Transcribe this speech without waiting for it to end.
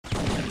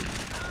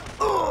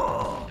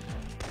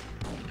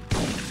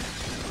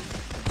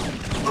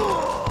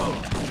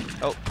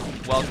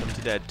welcome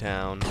to Dead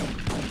Town.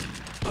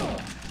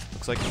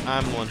 Looks like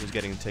I'm the one who's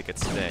getting the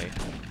tickets today.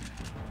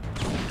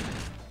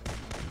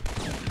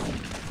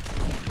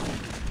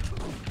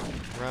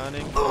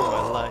 Running for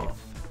my life.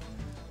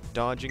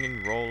 Dodging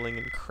and rolling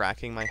and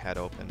cracking my head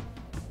open.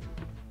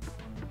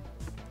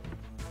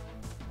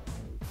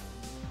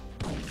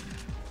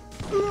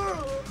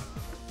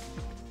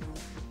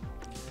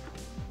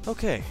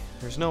 Okay,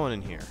 there's no one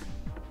in here.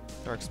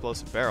 There are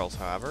explosive barrels,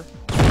 however.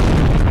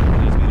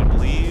 It leads me to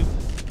believe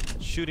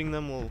that shooting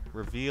them will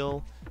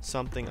reveal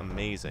something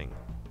amazing,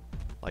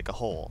 like a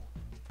hole.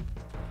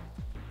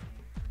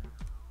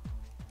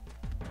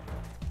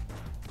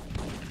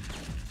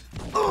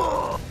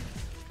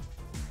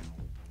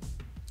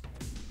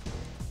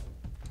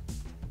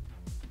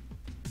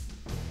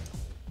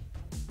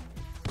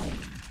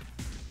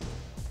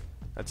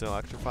 That's an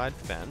electrified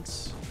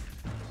fence.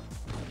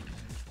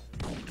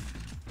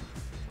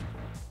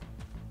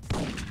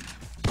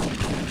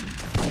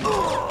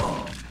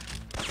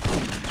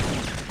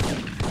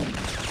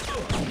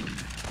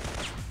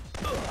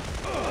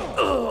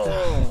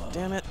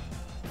 Damn it.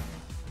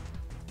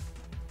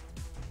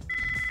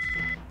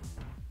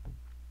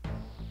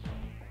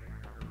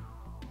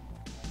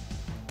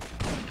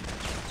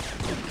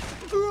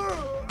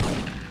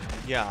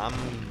 Yeah, I'm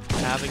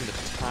having the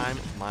time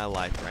of my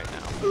life right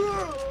now.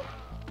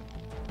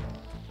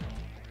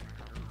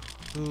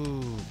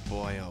 Ooh,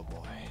 boy, oh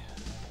boy.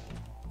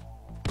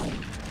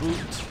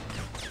 Boot.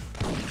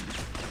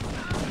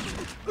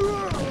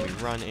 We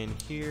run in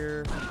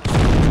here.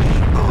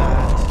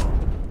 That.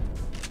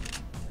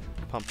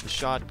 Pump the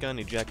shotgun,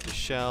 eject the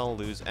shell,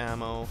 lose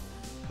ammo,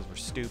 because we're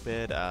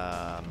stupid.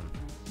 Go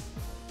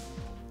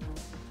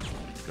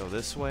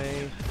this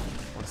way.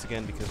 Once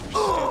again, because we're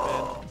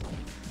stupid.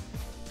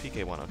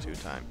 PK 102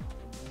 time.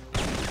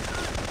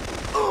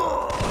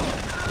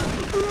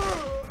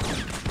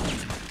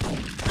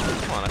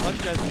 Come on, I thought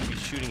you guys would be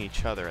shooting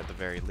each other at the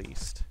very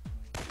least.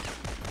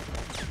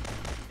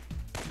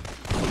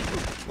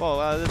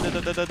 Whoa,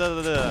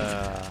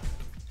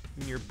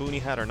 your boonie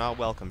hat are not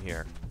welcome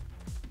here.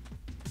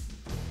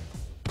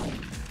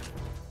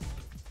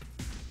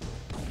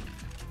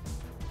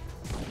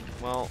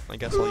 Well, I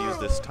guess I'll use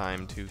this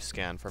time to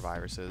scan for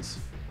viruses.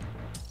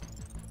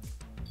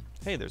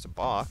 Hey, there's a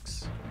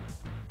box.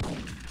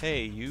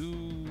 Hey,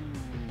 you...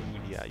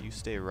 Yeah, you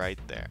stay right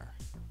there.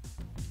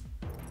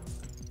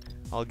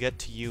 I'll get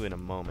to you in a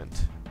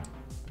moment.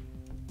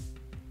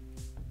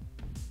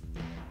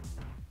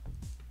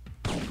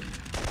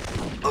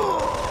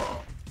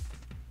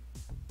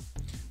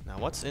 Now,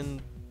 what's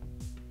in...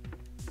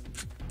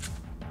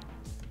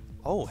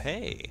 Oh,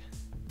 hey!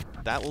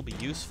 That will be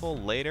useful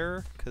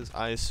later, because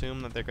I assume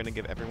that they're going to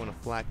give everyone a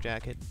flak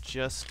jacket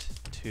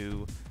just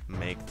to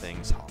make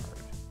things hard.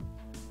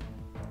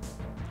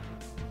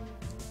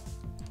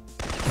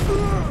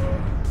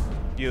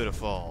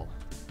 Beautiful.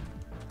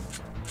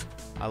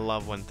 I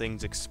love when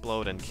things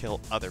explode and kill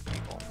other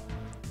people.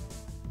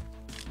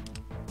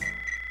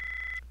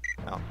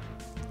 Oh.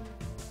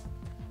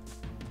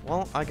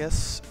 Well, I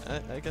guess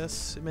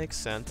it makes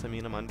sense. I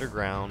mean, I'm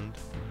underground.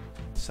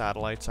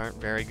 Satellites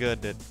aren't very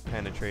good at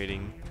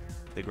penetrating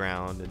the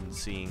ground and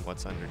seeing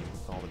what's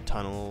underneath all the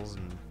tunnels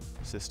and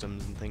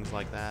systems and things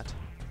like that.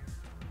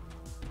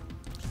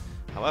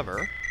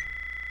 However,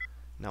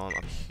 now I'm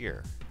up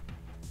here.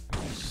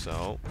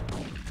 So,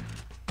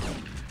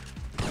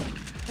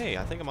 hey,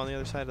 I think I'm on the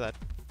other side of that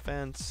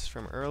fence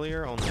from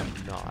earlier, only I'm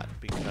not,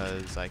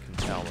 because I can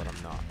tell that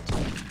I'm not.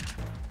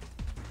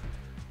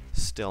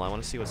 Still, I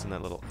want to see what's in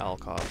that little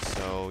alcove.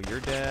 So,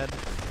 you're dead.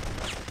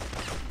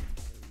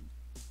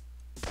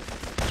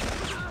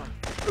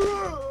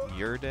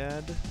 You're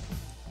dead.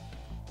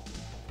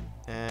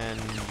 And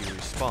you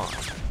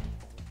respawn.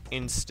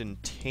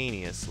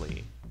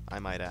 Instantaneously, I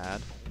might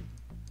add.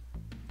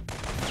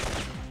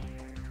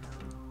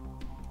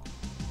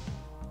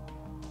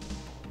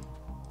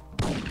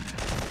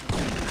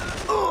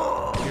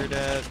 You're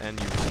dead, and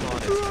you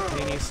respawn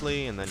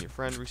instantaneously, and then your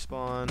friend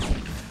respawns.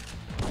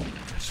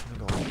 I just want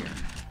to go in here.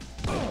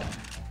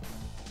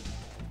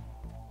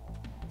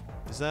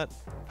 Is that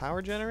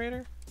power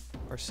generator?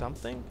 Or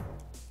something?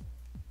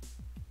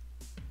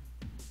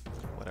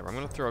 Whatever, I'm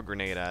gonna throw a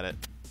grenade at it.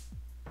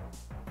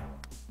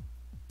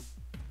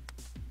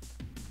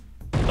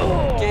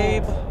 Oh.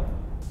 Gabe!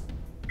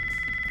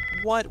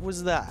 What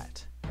was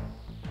that?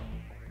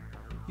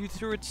 You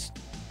threw it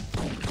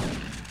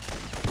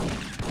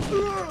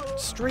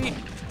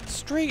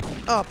straight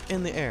up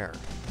in the air.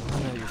 Oh,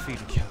 now your feet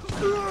and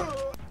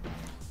kill.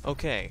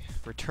 Okay,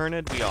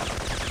 returned we are.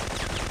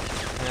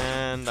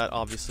 And that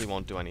obviously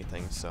won't do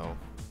anything, so...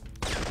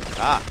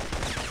 Ah!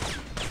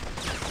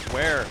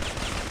 Where?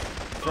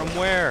 From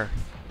where?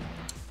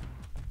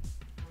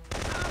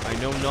 I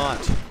know not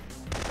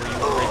where you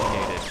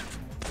originated.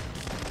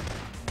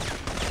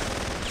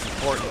 It's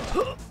important.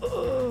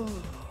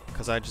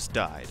 Because I just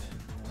died.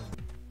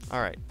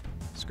 Alright.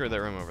 Screw that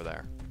room over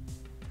there.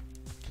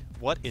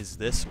 What is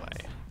this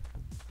way?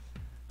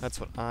 That's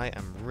what I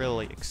am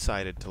really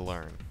excited to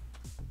learn.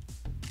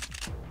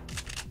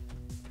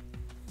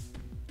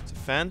 It's a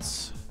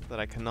fence that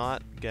I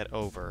cannot get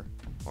over,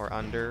 or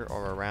under,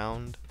 or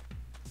around,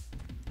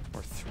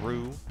 or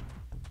through.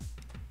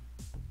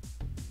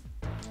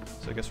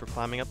 So I guess we're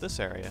climbing up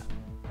this area.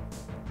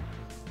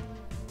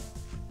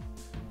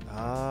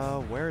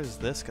 Where is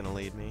this gonna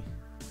lead me?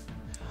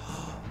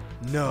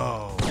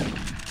 No!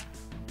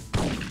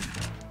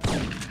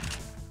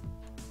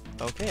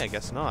 Okay, I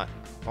guess not.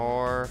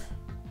 Or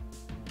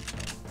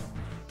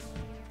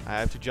I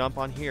have to jump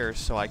on here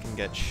so I can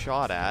get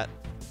shot at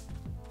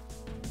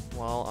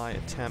while I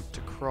attempt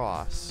to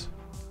cross.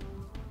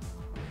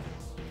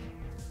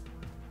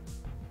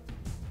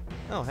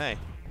 Oh, hey.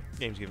 The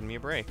game's giving me a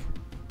break.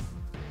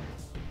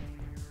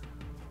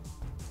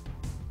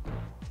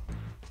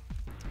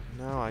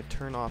 Now I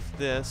turn off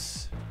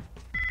this.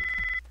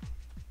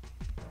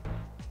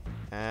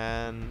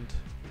 And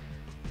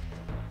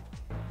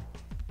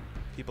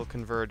people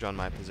converge on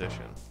my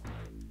position.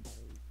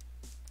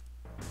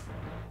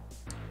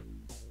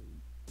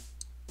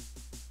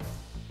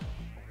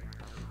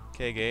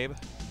 Okay, Gabe.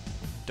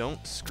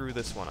 Don't screw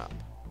this one up.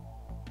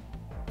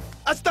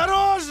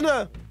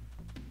 Осторожно!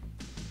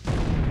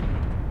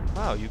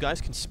 Wow, you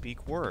guys can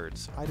speak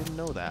words. I didn't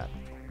know that.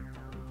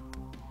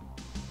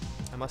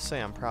 I must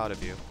say I'm proud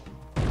of you.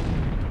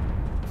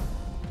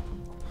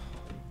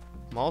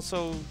 I'm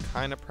also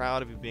kind of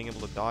proud of you being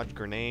able to dodge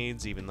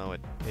grenades, even though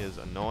it is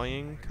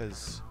annoying,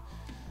 because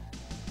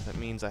that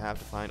means I have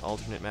to find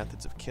alternate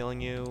methods of killing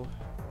you,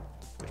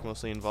 which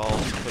mostly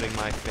involves putting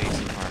my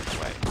face in harm's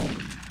way.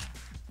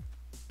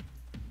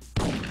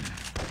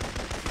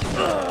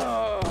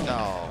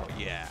 Oh,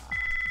 yeah.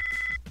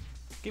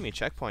 Give me a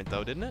checkpoint,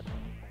 though, didn't it?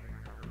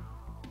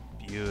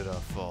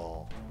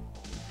 Beautiful.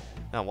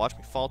 Now watch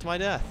me fall to my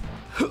death.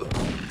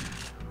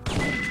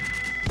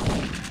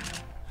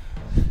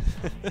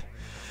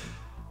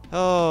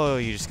 Oh,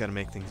 you just gotta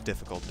make things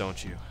difficult,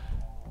 don't you?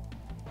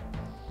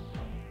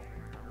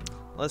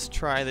 Let's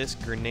try this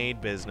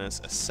grenade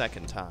business a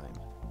second time.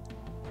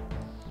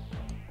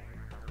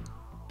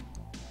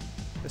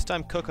 This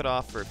time cook it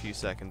off for a few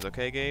seconds,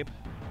 okay, Gabe?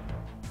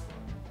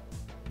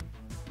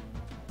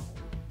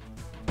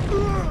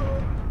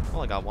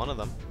 Well, I got one of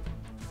them.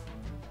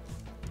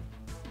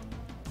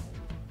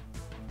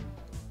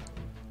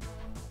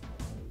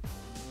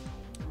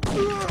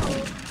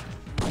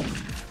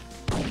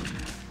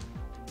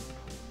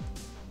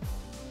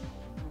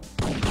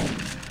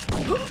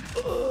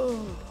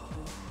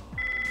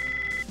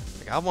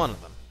 I got one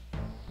of them.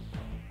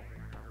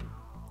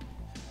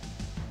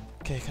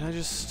 Okay,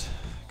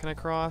 can I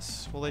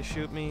cross? Will they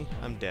shoot me?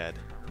 I'm dead.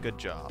 Good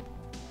job.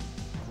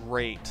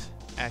 Great.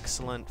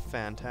 Excellent.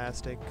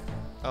 Fantastic.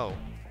 Oh.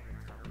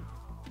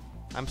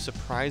 I'm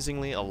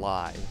surprisingly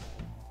alive.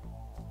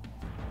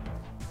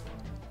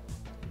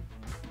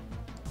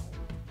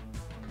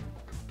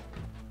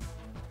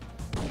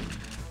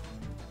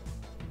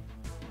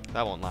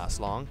 That won't last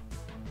long.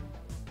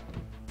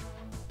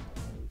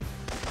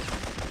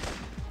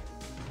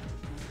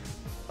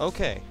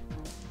 Okay.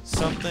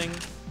 Something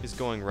is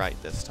going right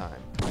this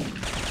time.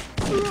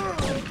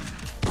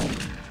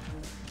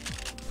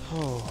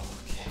 Oh,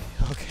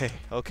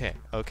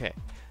 okay.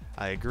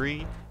 I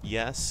agree,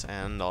 yes,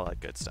 and all that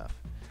good stuff.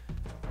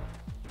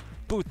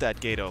 Boot that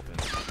gate open.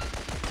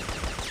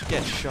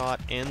 Get shot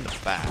in the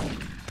back.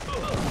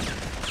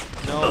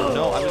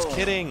 No, I was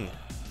kidding.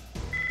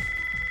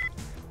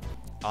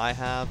 I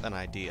have an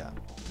idea.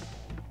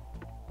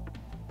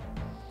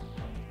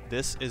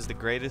 This is the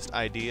greatest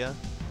idea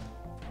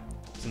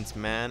since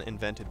man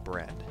invented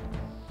bread.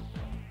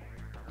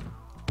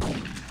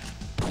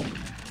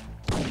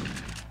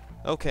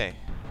 Okay.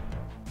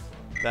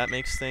 That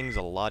makes things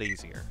a lot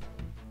easier,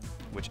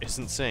 which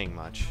isn't saying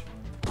much.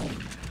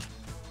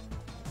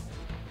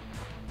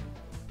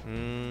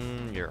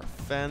 You're a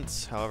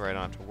fence, however I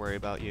don't have to worry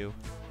about you.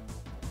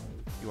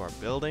 You are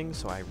building,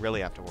 so I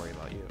really have to worry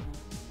about you.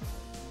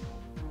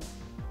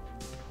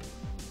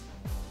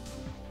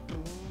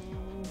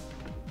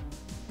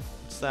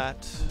 What's that?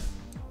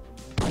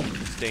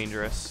 It's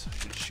dangerous. I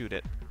should shoot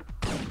it.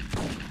 I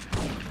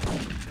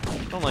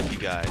don't like you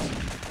guys.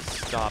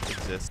 Stop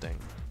existing.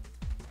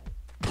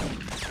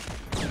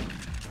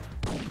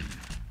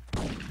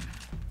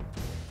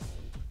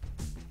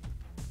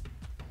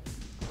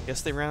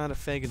 Guess they ran out of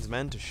Fagin's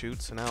men to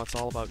shoot, so now it's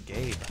all about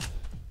Gabe.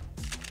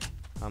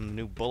 I'm the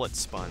new bullet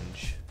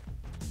sponge.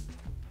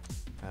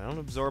 I don't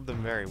absorb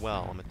them very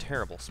well. I'm a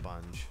terrible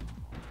sponge.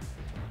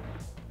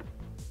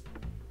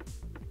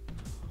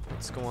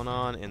 What's going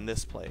on in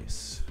this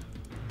place?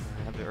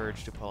 I have the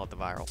urge to pull out the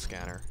viral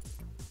scanner.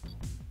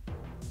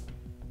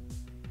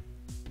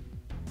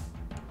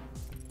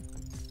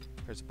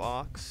 There's a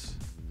box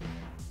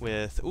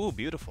with... Ooh,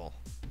 beautiful.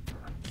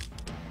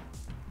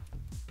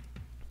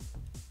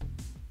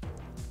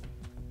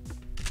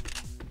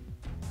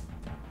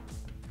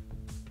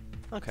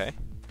 Okay.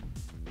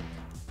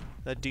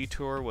 That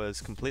detour was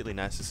completely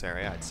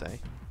necessary, I'd say.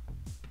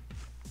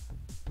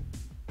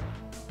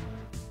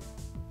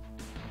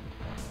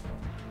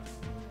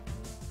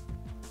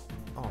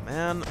 Oh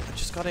man, I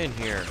just got in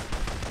here.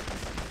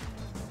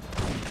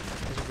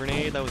 There's a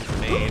grenade? That was a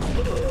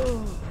grenade.